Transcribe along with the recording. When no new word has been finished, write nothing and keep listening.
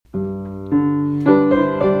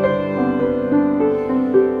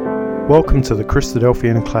Welcome to the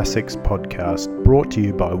Christadelphian Classics podcast, brought to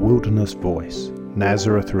you by Wilderness Voice.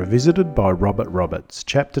 Nazareth Revisited by Robert Roberts,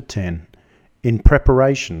 Chapter 10, In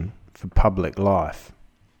Preparation for Public Life.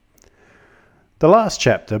 The last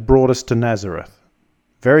chapter brought us to Nazareth.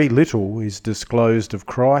 Very little is disclosed of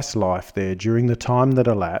Christ's life there during the time that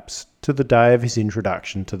elapsed to the day of his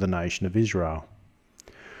introduction to the nation of Israel.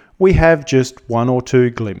 We have just one or two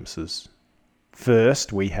glimpses.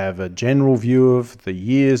 First, we have a general view of the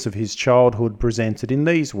years of his childhood presented in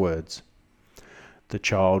these words. The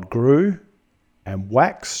child grew and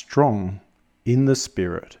waxed strong in the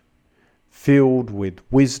Spirit, filled with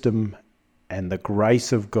wisdom, and the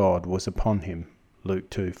grace of God was upon him. Luke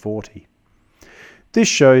 2:40. This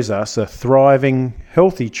shows us a thriving,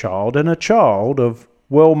 healthy child and a child of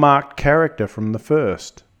well-marked character from the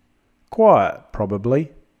first. Quiet,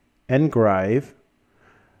 probably, and grave,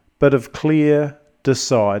 but of clear,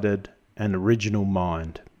 decided, and original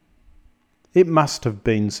mind. It must have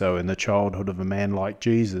been so in the childhood of a man like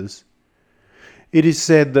Jesus. It is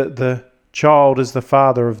said that the child is the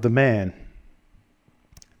father of the man.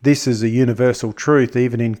 This is a universal truth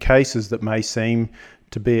even in cases that may seem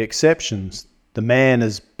to be exceptions. The man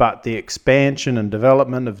is but the expansion and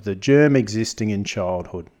development of the germ existing in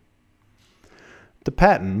childhood. The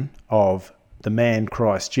pattern of the man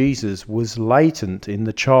Christ Jesus was latent in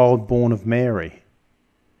the child born of Mary.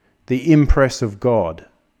 The impress of God,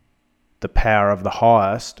 the power of the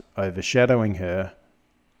highest overshadowing her.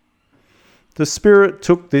 The Spirit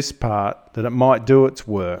took this part that it might do its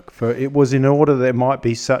work, for it was in order there might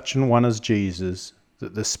be such an one as Jesus,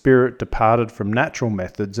 that the Spirit departed from natural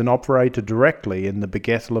methods and operated directly in the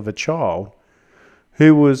begettal of a child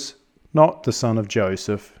who was not the son of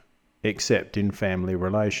Joseph, except in family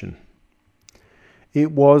relation.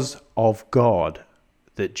 It was of God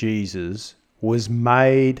that Jesus was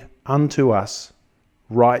made unto us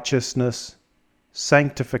righteousness,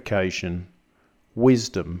 sanctification,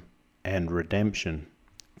 wisdom, and redemption.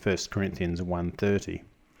 1 Corinthians 1:30.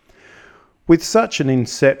 With such an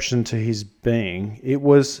inception to his being, it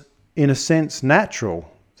was in a sense natural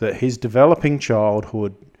that his developing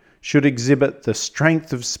childhood should exhibit the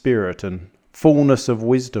strength of spirit and fullness of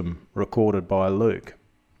wisdom recorded by Luke.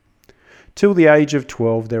 Till the age of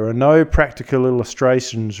 12, there are no practical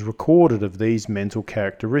illustrations recorded of these mental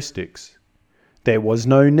characteristics. There was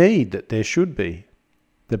no need that there should be.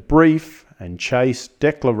 The brief and chaste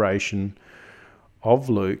declaration of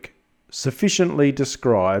Luke sufficiently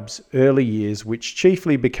describes early years which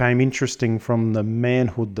chiefly became interesting from the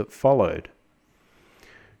manhood that followed.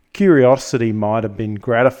 Curiosity might have been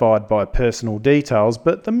gratified by personal details,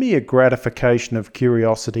 but the mere gratification of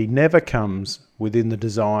curiosity never comes within the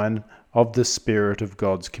design of the spirit of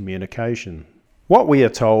God's communication. What we are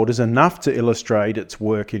told is enough to illustrate its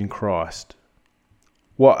work in Christ.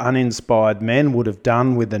 What uninspired men would have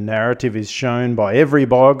done with the narrative is shown by every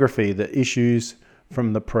biography that issues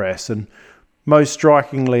from the press, and most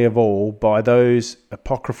strikingly of all by those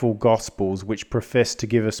apocryphal gospels which profess to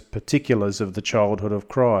give us particulars of the childhood of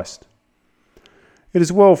Christ. It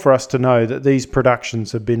is well for us to know that these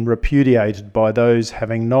productions have been repudiated by those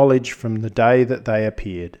having knowledge from the day that they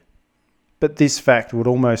appeared. But this fact would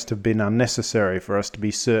almost have been unnecessary for us to be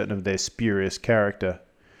certain of their spurious character.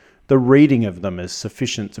 The reading of them is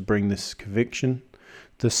sufficient to bring this conviction.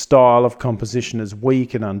 The style of composition is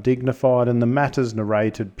weak and undignified, and the matters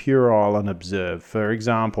narrated puerile and absurd. For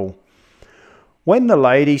example, when the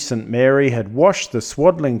Lady St. Mary had washed the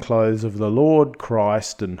swaddling clothes of the Lord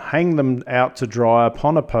Christ and hanged them out to dry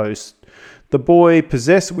upon a post, the boy,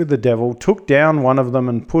 possessed with the devil, took down one of them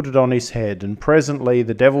and put it on his head, and presently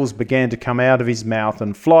the devils began to come out of his mouth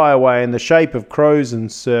and fly away in the shape of crows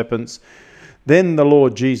and serpents. Then the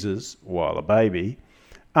Lord Jesus, while a baby,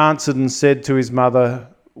 answered and said to his mother,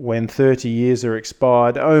 when 30 years are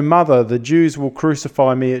expired, O mother, the Jews will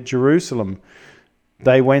crucify me at Jerusalem.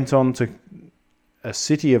 They went on to a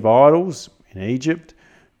city of idols in Egypt,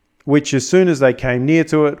 which as soon as they came near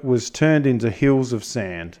to it was turned into hills of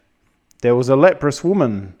sand. There was a leprous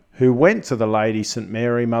woman who went to the Lady St.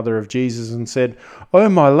 Mary, mother of Jesus, and said, O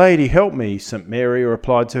my Lady, help me. St. Mary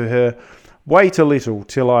replied to her, Wait a little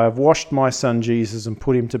till I have washed my son Jesus and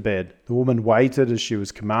put him to bed. The woman waited as she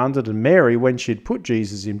was commanded, and Mary, when she had put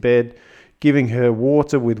Jesus in bed, giving her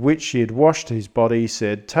water with which she had washed his body,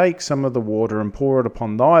 said, Take some of the water and pour it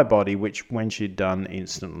upon thy body, which when she had done,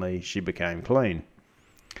 instantly she became clean.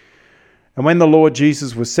 And when the Lord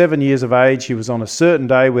Jesus was 7 years of age, he was on a certain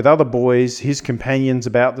day with other boys, his companions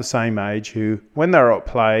about the same age, who, when they were at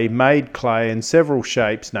play, made clay in several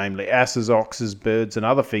shapes, namely asses, oxes, birds, and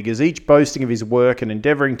other figures, each boasting of his work and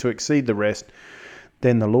endeavouring to exceed the rest.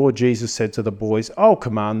 Then the Lord Jesus said to the boys, I'll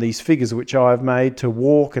command these figures which I have made to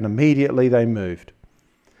walk, and immediately they moved.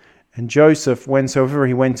 And Joseph, whensoever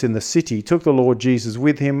he went in the city, took the Lord Jesus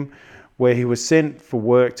with him, where he was sent for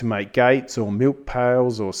work to make gates, or milk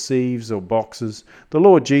pails, or sieves, or boxes. The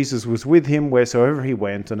Lord Jesus was with him wheresoever he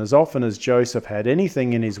went, and as often as Joseph had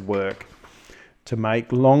anything in his work to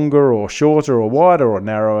make longer or shorter or wider or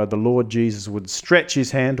narrower, the Lord Jesus would stretch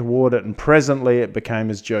his hand toward it, and presently it became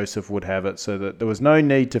as Joseph would have it, so that there was no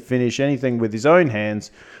need to finish anything with his own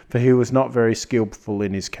hands, for he was not very skillful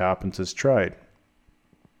in his carpenter's trade.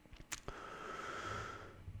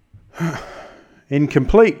 In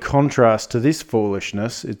complete contrast to this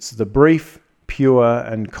foolishness, it's the brief, pure,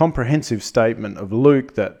 and comprehensive statement of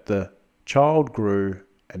Luke that the child grew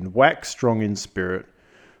and waxed strong in spirit,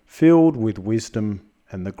 filled with wisdom,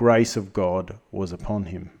 and the grace of God was upon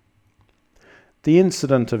him. The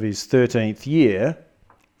incident of his 13th year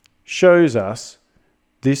shows us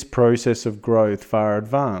this process of growth far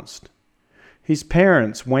advanced. His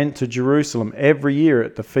parents went to Jerusalem every year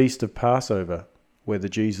at the feast of Passover. Whether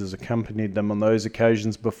Jesus accompanied them on those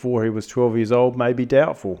occasions before he was 12 years old may be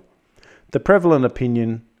doubtful. The prevalent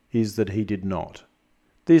opinion is that he did not.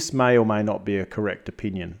 This may or may not be a correct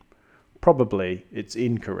opinion. Probably it's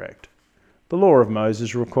incorrect. The law of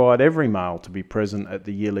Moses required every male to be present at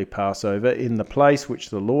the yearly Passover in the place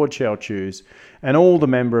which the Lord shall choose, and all the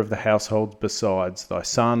member of the household besides, thy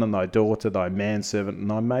son and thy daughter, thy manservant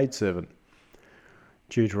and thy maidservant.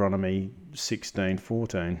 Deuteronomy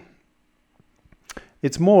 16:14.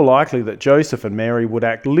 It's more likely that Joseph and Mary would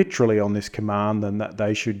act literally on this command than that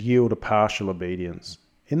they should yield a partial obedience.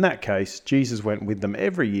 In that case, Jesus went with them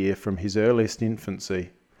every year from his earliest infancy.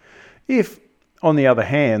 If, on the other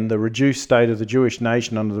hand, the reduced state of the Jewish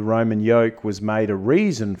nation under the Roman yoke was made a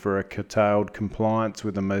reason for a curtailed compliance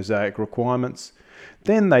with the Mosaic requirements,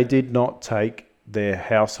 then they did not take their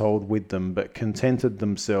household with them, but contented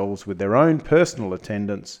themselves with their own personal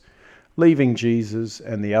attendance, leaving Jesus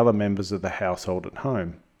and the other members of the household at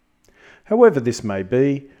home. However this may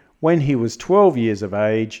be, when he was 12 years of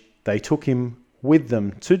age, they took him with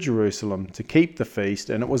them to Jerusalem to keep the feast,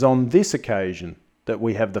 and it was on this occasion that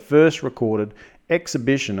we have the first recorded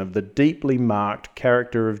exhibition of the deeply marked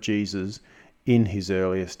character of Jesus in his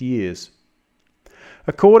earliest years.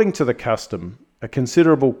 According to the custom, a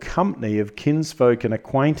considerable company of kinsfolk and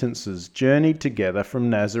acquaintances journeyed together from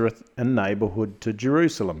Nazareth and neighbourhood to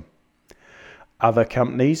Jerusalem. Other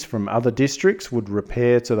companies from other districts would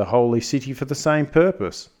repair to the holy city for the same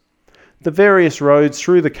purpose. The various roads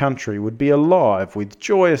through the country would be alive with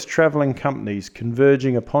joyous travelling companies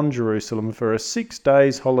converging upon Jerusalem for a 6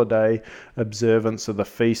 days holiday observance of the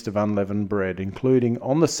Feast of Unleavened Bread, including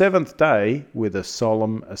on the 7th day with a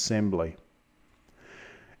solemn assembly.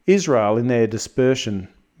 Israel, in their dispersion,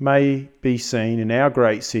 may be seen in our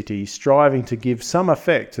great city striving to give some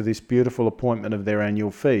effect to this beautiful appointment of their annual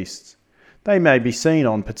feasts. They may be seen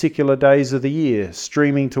on particular days of the year,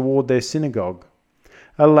 streaming toward their synagogue.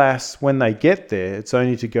 Alas, when they get there, it's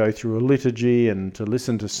only to go through a liturgy and to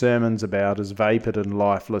listen to sermons about as vapid and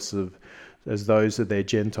lifeless as those of their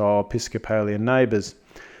Gentile Episcopalian neighbours.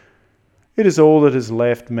 It is all that is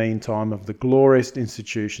left, meantime, of the glorious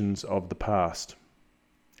institutions of the past.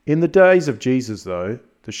 In the days of Jesus, though,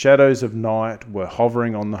 the shadows of night were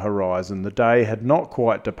hovering on the horizon. The day had not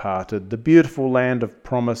quite departed. The beautiful land of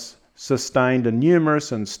promise sustained a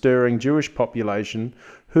numerous and stirring Jewish population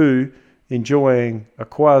who, enjoying a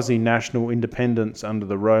quasi-national independence under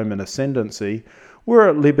the Roman ascendancy, were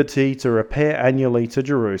at liberty to repair annually to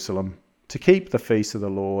Jerusalem to keep the feast of the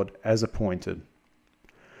Lord as appointed.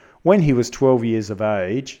 When he was 12 years of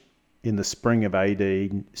age, in the spring of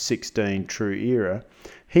AD 16 True Era,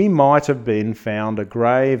 he might have been found a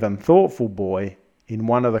grave and thoughtful boy in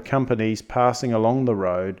one of the companies passing along the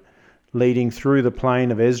road leading through the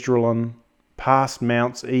plain of Esdraelon, past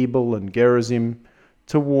Mounts Ebal and Gerizim,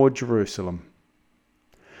 toward Jerusalem.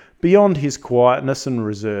 Beyond his quietness and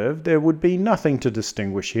reserve, there would be nothing to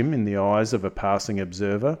distinguish him in the eyes of a passing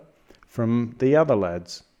observer from the other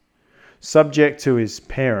lads. Subject to his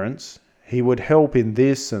parents, he would help in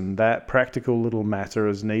this and that practical little matter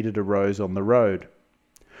as needed arose on the road.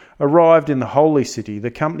 Arrived in the holy city,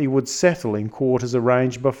 the company would settle in quarters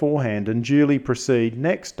arranged beforehand and duly proceed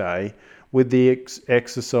next day with the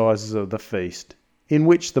exercises of the feast, in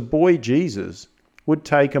which the boy Jesus would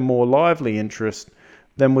take a more lively interest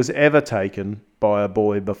than was ever taken by a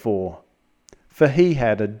boy before, for he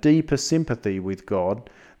had a deeper sympathy with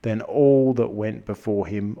God than all that went before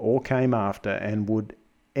him or came after, and would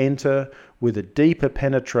enter with a deeper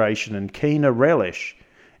penetration and keener relish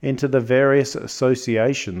into the various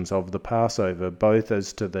associations of the Passover, both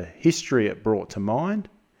as to the history it brought to mind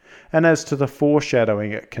and as to the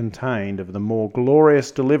foreshadowing it contained of the more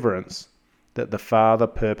glorious deliverance that the Father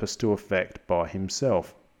purposed to effect by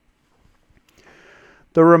himself.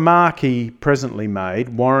 The remark he presently made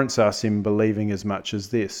warrants us in believing as much as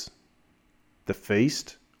this. The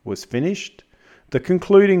feast was finished, the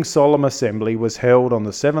concluding solemn assembly was held on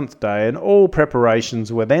the seventh day, and all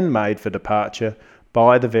preparations were then made for departure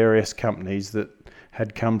by the various companies that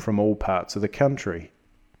had come from all parts of the country.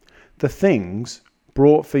 The things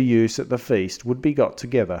brought for use at the feast would be got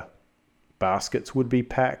together. Baskets would be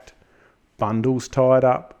packed, bundles tied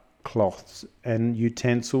up, cloths and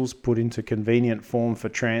utensils put into convenient form for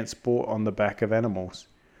transport on the back of animals.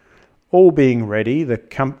 All being ready, the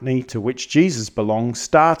company to which Jesus belonged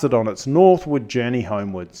started on its northward journey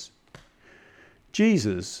homewards.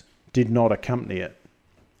 Jesus did not accompany it.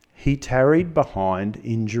 He tarried behind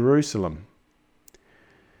in Jerusalem.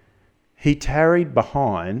 He tarried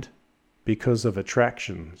behind because of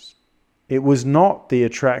attractions. It was not the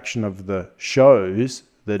attraction of the shows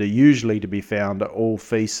that are usually to be found at all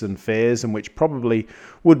feasts and fairs, and which probably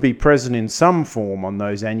would be present in some form on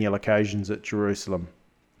those annual occasions at Jerusalem.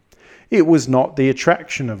 It was not the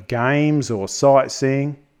attraction of games or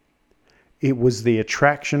sightseeing. It was the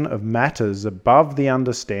attraction of matters above the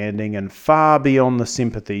understanding and far beyond the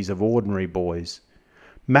sympathies of ordinary boys.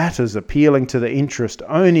 Matters appealing to the interest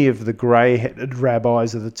only of the grey-headed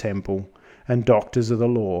rabbis of the temple and doctors of the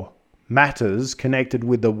law. Matters connected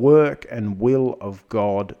with the work and will of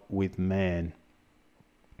God with man.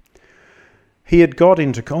 He had got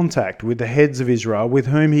into contact with the heads of Israel with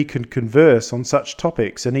whom he could converse on such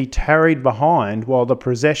topics, and he tarried behind while the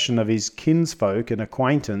procession of his kinsfolk and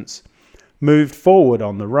acquaintance moved forward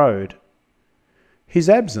on the road. His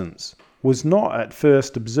absence was not at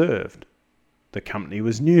first observed. The company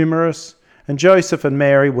was numerous, and Joseph and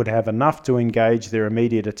Mary would have enough to engage their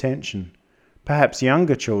immediate attention, perhaps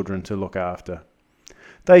younger children to look after.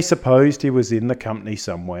 They supposed he was in the company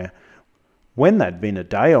somewhere. When they'd been a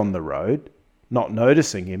day on the road, not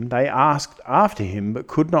noticing him, they asked after him but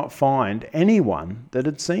could not find anyone that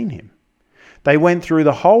had seen him. They went through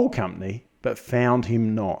the whole company but found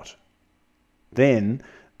him not. Then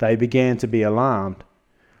they began to be alarmed.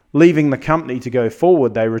 Leaving the company to go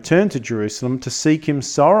forward, they returned to Jerusalem to seek him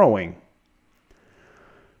sorrowing.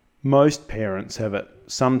 Most parents have at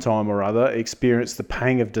some time or other experienced the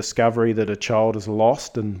pang of discovery that a child is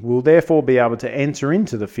lost, and will therefore be able to enter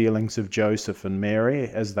into the feelings of Joseph and Mary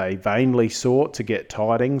as they vainly sought to get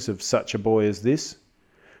tidings of such a boy as this.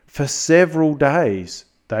 For several days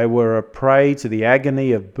they were a prey to the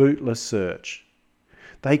agony of bootless search.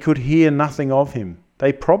 They could hear nothing of him.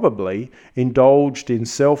 They probably indulged in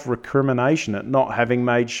self-recrimination at not having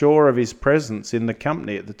made sure of his presence in the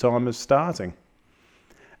company at the time of starting.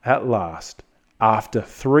 At last, after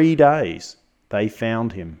 3 days, they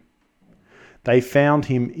found him. They found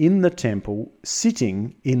him in the temple,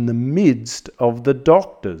 sitting in the midst of the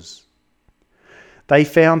doctors. They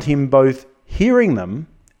found him both hearing them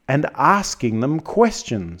and asking them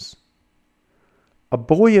questions. A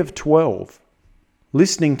boy of 12,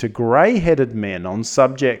 listening to grey-headed men on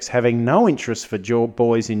subjects having no interest for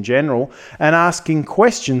boys in general, and asking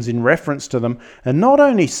questions in reference to them, and not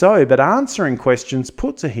only so, but answering questions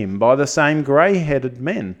put to him by the same grey-headed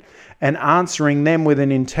men, and answering them with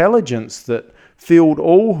an intelligence that filled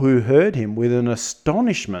all who heard him with an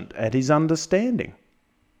astonishment at his understanding.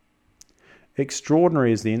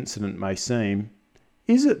 Extraordinary as the incident may seem,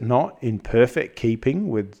 is it not in perfect keeping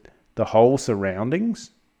with the whole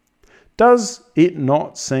surroundings? Does it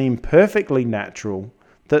not seem perfectly natural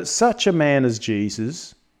that such a man as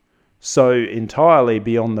Jesus, so entirely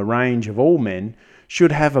beyond the range of all men,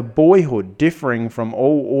 should have a boyhood differing from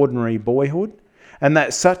all ordinary boyhood, and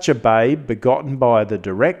that such a babe, begotten by the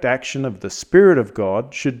direct action of the Spirit of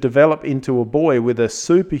God, should develop into a boy with a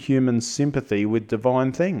superhuman sympathy with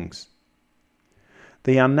divine things?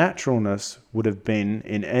 The unnaturalness would have been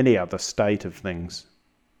in any other state of things.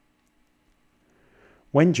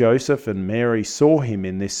 When Joseph and Mary saw him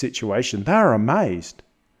in this situation, they were amazed.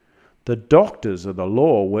 The doctors of the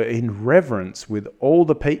law were in reverence with all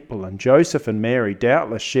the people, and Joseph and Mary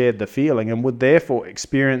doubtless shared the feeling and would therefore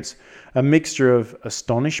experience a mixture of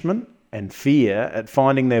astonishment and fear at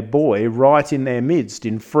finding their boy right in their midst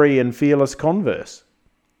in free and fearless converse.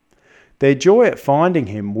 Their joy at finding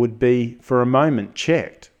him would be for a moment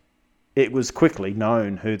checked. It was quickly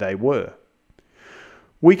known who they were.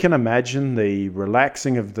 We can imagine the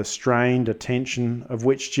relaxing of the strained attention of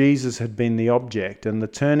which Jesus had been the object, and the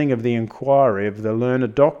turning of the inquiry of the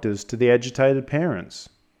learned doctors to the agitated parents.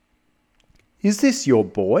 "Is this your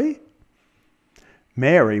boy?"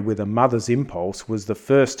 Mary, with a mother's impulse, was the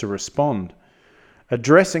first to respond.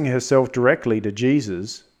 Addressing herself directly to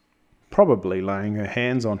Jesus, probably laying her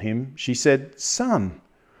hands on him, she said, "Son,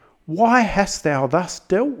 why hast thou thus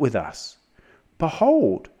dealt with us?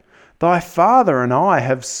 Behold, thy father and I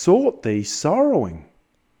have sought thee sorrowing."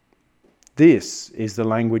 This is the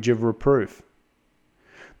language of reproof.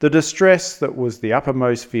 The distress that was the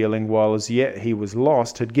uppermost feeling while as yet he was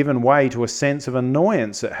lost had given way to a sense of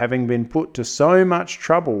annoyance at having been put to so much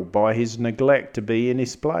trouble by his neglect to be in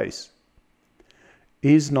his place.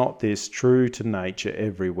 Is not this true to nature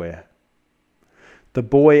everywhere? The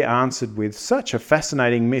boy answered with such a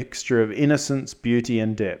fascinating mixture of innocence, beauty,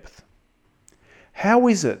 and depth. "How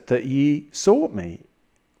is it that ye sought me?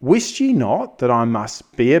 Wist ye not that I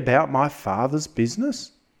must be about my father's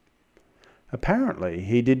business?" Apparently,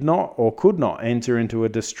 he did not or could not enter into a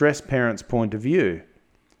distressed parent's point of view.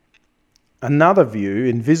 Another view,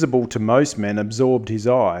 invisible to most men, absorbed his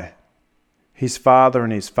eye. His father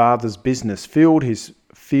and his father's business filled his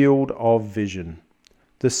field of vision.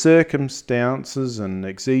 The circumstances and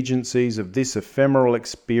exigencies of this ephemeral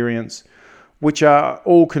experience, which are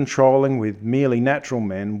all-controlling with merely natural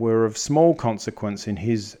men, were of small consequence in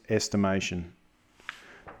his estimation.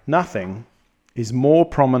 Nothing is more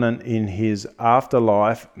prominent in his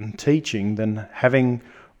afterlife and teaching than having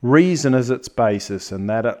reason as its basis, and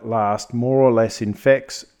that at last more or less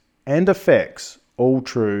infects and affects all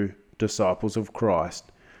true disciples of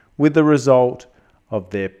Christ, with the result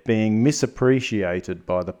of their being misappreciated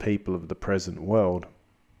by the people of the present world.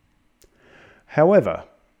 However,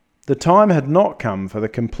 the time had not come for the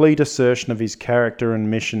complete assertion of his character and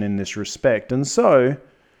mission in this respect, and so,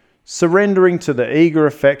 surrendering to the eager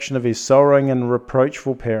affection of his sorrowing and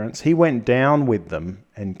reproachful parents, he went down with them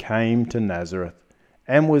and came to Nazareth,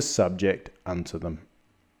 and was subject unto them.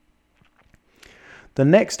 The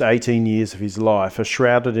next 18 years of his life are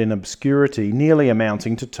shrouded in obscurity nearly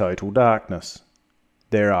amounting to total darkness.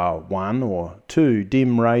 There are one or two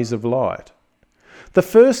dim rays of light. The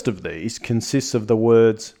first of these consists of the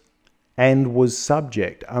words, "and was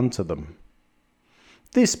subject unto them."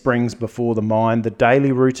 This brings before the mind the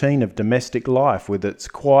daily routine of domestic life, with its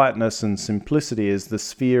quietness and simplicity as the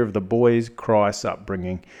sphere of the boy's Christ's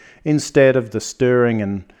upbringing, instead of the stirring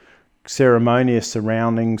and ceremonious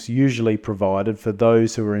surroundings usually provided for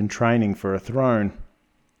those who are in training for a throne.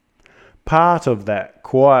 Part of that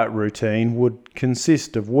quiet routine would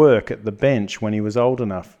consist of work at the bench when he was old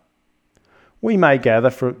enough. We may gather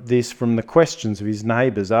this from the questions of his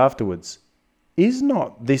neighbours afterwards. Is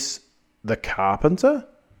not this the carpenter?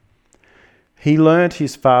 He learnt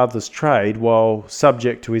his father's trade while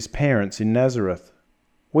subject to his parents in Nazareth.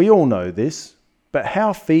 We all know this, but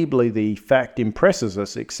how feebly the fact impresses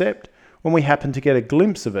us except when we happen to get a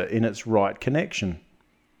glimpse of it in its right connection.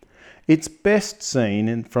 It's best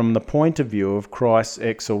seen from the point of view of Christ's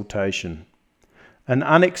exaltation. An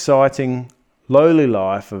unexciting, lowly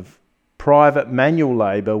life of private manual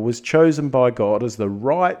labour was chosen by God as the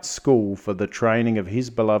right school for the training of his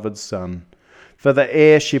beloved Son, for the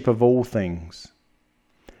heirship of all things.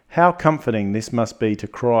 How comforting this must be to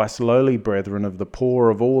Christ's lowly brethren of the poor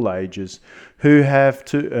of all ages, who have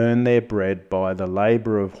to earn their bread by the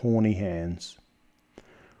labour of horny hands.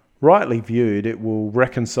 Rightly viewed, it will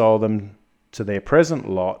reconcile them to their present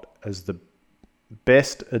lot as the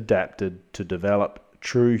best adapted to develop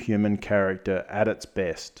true human character at its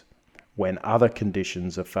best, when other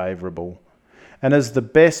conditions are favourable, and as the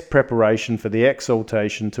best preparation for the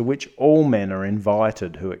exaltation to which all men are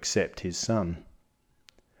invited who accept his Son.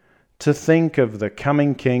 To think of the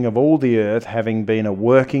coming King of all the earth having been a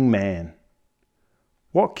working man!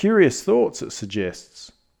 What curious thoughts it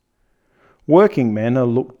suggests! Working men are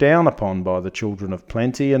looked down upon by the children of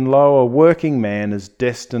plenty, and lo, a working man is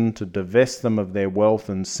destined to divest them of their wealth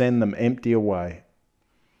and send them empty away.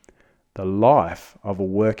 The life of a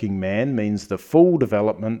working man means the full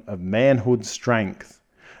development of manhood's strength,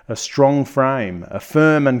 a strong frame, a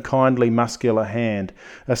firm and kindly muscular hand,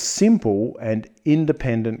 a simple and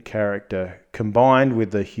independent character, combined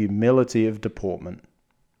with the humility of deportment.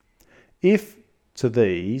 If to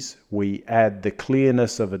these we add the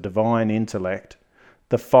clearness of a divine intellect,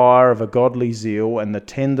 the fire of a godly zeal, and the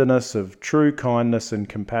tenderness of true kindness and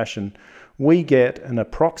compassion, we get an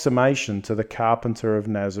approximation to the carpenter of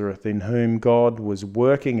Nazareth, in whom God was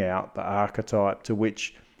working out the archetype to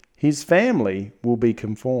which his family will be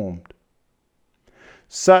conformed.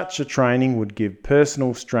 Such a training would give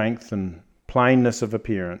personal strength and plainness of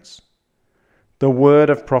appearance. The word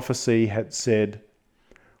of prophecy had said,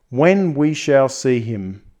 "When we shall see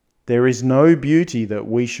him, there is no beauty that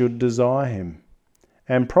we should desire him."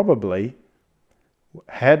 And probably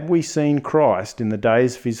Had we seen Christ in the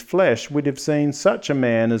days of his flesh, we'd have seen such a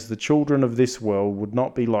man as the children of this world would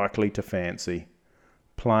not be likely to fancy.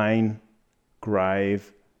 Plain,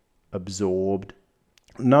 grave, absorbed,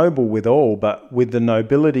 noble withal, but with the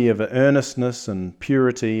nobility of earnestness and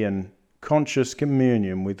purity and conscious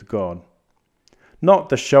communion with God. Not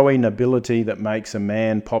the showy nobility that makes a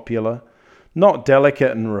man popular, not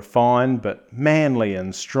delicate and refined, but manly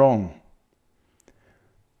and strong.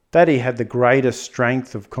 That he had the greatest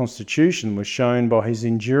strength of constitution was shown by his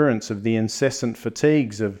endurance of the incessant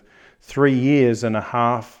fatigues of 3 years and a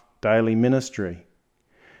half daily ministry.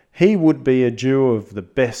 He would be a Jew of the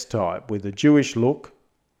best type, with a Jewish look.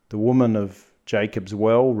 The woman of Jacob's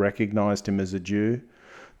well recognised him as a Jew.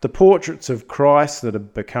 The portraits of Christ that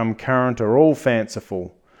have become current are all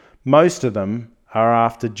fanciful. Most of them are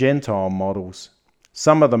after Gentile models.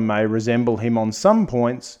 Some of them may resemble him on some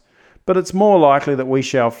points, but it's more likely that we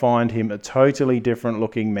shall find him a totally different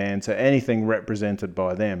looking man to anything represented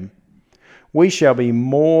by them. We shall be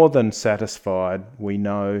more than satisfied, we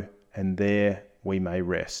know, and there we may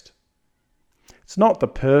rest. It's not the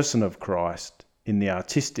person of Christ in the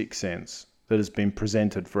artistic sense that has been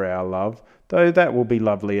presented for our love, though that will be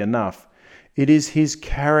lovely enough. It is his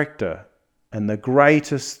character and the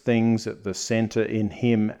greatest things at the centre in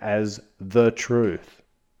him as the truth.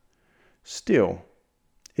 Still,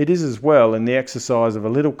 it is as well, in the exercise of a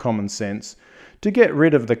little common sense, to get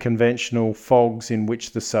rid of the conventional fogs in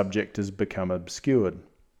which the subject has become obscured.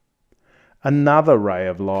 Another ray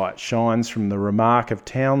of light shines from the remark of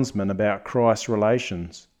Townsman about Christ's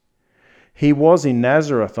relations. He was in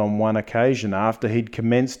Nazareth on one occasion after he'd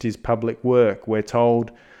commenced his public work. We're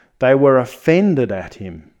told they were offended at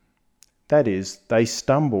him. That is, they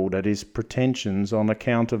stumbled at his pretensions on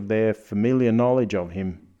account of their familiar knowledge of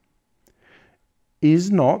him.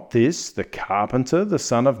 Is not this the carpenter, the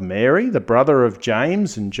son of Mary, the brother of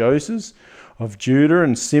James and Joseph, of Judah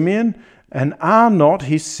and Simeon, and are not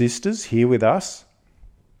his sisters here with us?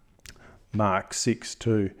 Mark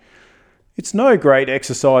 6:2. It's no great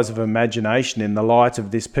exercise of imagination in the light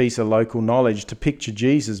of this piece of local knowledge to picture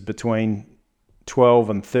Jesus between 12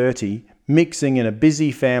 and 30, mixing in a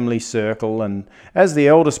busy family circle and, as the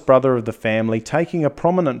eldest brother of the family, taking a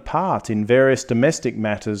prominent part in various domestic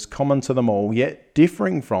matters common to them all, yet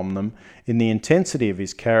differing from them in the intensity of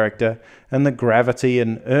his character and the gravity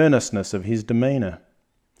and earnestness of his demeanour.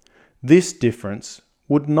 This difference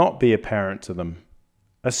would not be apparent to them.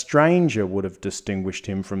 A stranger would have distinguished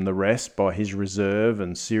him from the rest by his reserve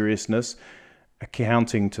and seriousness,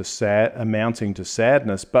 amounting to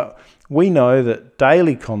sadness, but we know that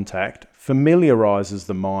daily contact familiarises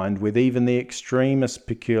the mind with even the extremest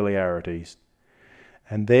peculiarities.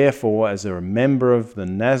 And therefore, as a member of the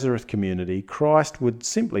Nazareth community, Christ would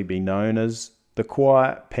simply be known as the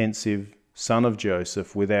quiet, pensive son of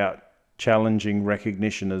Joseph, without challenging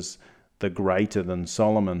recognition as the greater than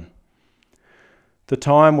Solomon. The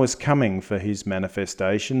time was coming for his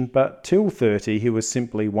manifestation, but till 30 he was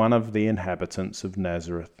simply one of the inhabitants of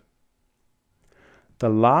Nazareth. The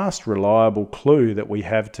last reliable clue that we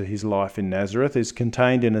have to his life in Nazareth is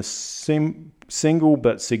contained in a single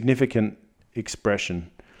but significant expression.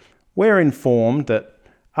 We're informed that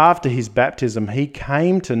after his baptism he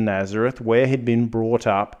came to Nazareth where he'd been brought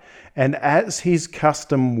up, and as his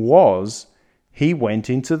custom was, he went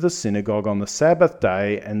into the synagogue on the Sabbath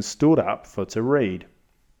day and stood up to read.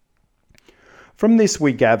 From this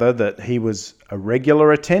we gather that he was a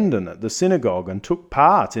regular attendant at the synagogue and took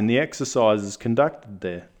part in the exercises conducted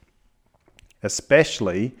there,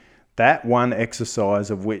 especially that one exercise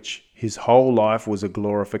of which his whole life was a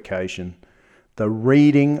glorification, the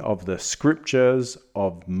reading of the scriptures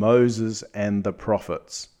of Moses and the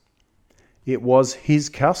prophets. It was his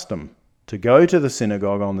custom to go to the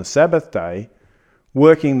synagogue on the Sabbath day,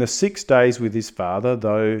 working the 6 days with his father,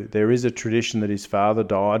 though there is a tradition that his father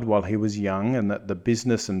died while he was young and that the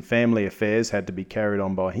business and family affairs had to be carried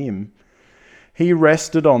on by him. He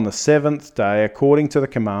rested on the 7th day according to the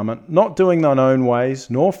commandment, not doing thine own ways,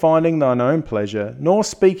 nor finding thine own pleasure, nor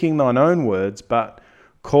speaking thine own words, but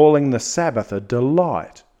calling the Sabbath a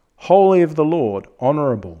delight, holy of the Lord,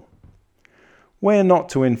 honourable. We're not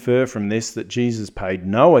to infer from this that Jesus paid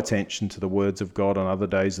no attention to the words of God on other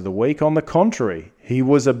days of the week. On the contrary, he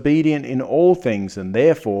was obedient in all things and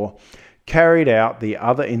therefore carried out the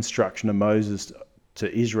other instruction of Moses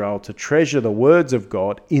to Israel to treasure the words of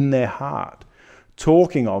God in their heart,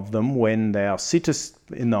 talking of them when thou sittest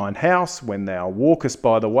in thine house, when thou walkest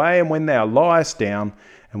by the way, and when thou liest down,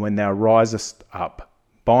 and when thou risest up,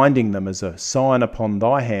 binding them as a sign upon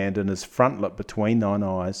thy hand and as frontlet between thine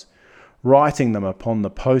eyes, writing them upon the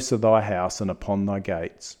posts of thy house and upon thy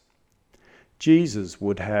gates. Jesus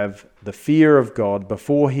would have the fear of God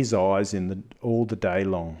before his eyes all the day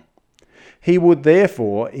long. He would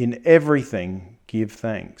therefore in everything give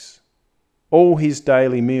thanks. All his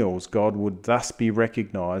daily meals God would thus be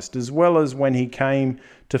recognised, as well as when he came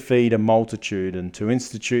to feed a multitude and to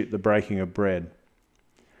institute the breaking of bread.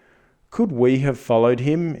 Could we have followed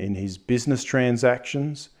him in his business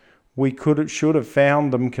transactions, we should have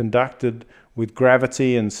found them conducted with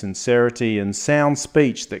gravity and sincerity and sound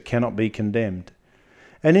speech that cannot be condemned.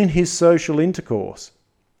 And in his social intercourse,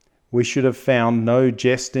 we should have found no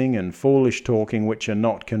jesting and foolish talking which are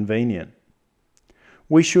not convenient.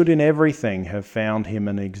 We should in everything have found him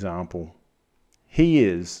an example. He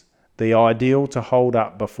is the ideal to hold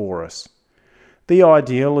up before us. The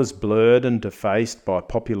ideal is blurred and defaced by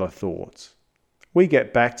popular thoughts. We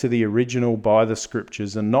get back to the original by the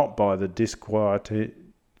scriptures and not by the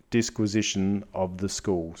disquisition of the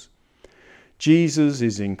schools. Jesus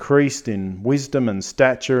is increased in wisdom and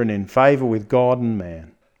stature and in favour with God and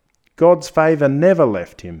man. God's favour never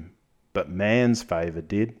left him, but man's favour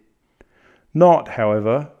did. Not,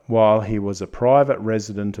 however, while he was a private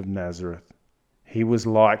resident of Nazareth. He was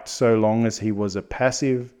liked so long as he was a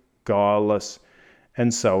passive, guileless,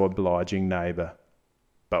 and so obliging neighbour.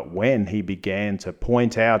 But when he began to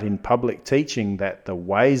point out in public teaching that the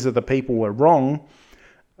ways of the people were wrong,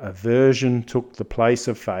 aversion took the place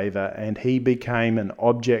of favour, and he became an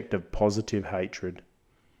object of positive hatred.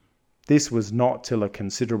 This was not till a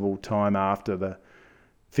considerable time after the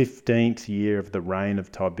 15th year of the reign of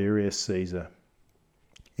Tiberius Caesar.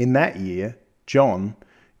 In that year, John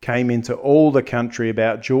came into all the country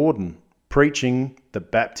about Jordan, preaching the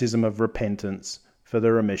baptism of repentance for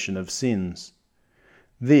the remission of sins.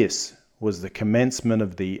 This was the commencement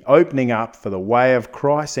of the opening up for the way of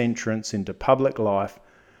Christ's entrance into public life,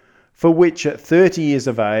 for which at 30 years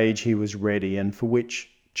of age he was ready, and for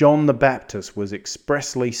which John the Baptist was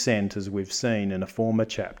expressly sent, as we've seen in a former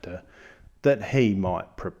chapter, that he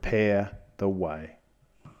might prepare the way.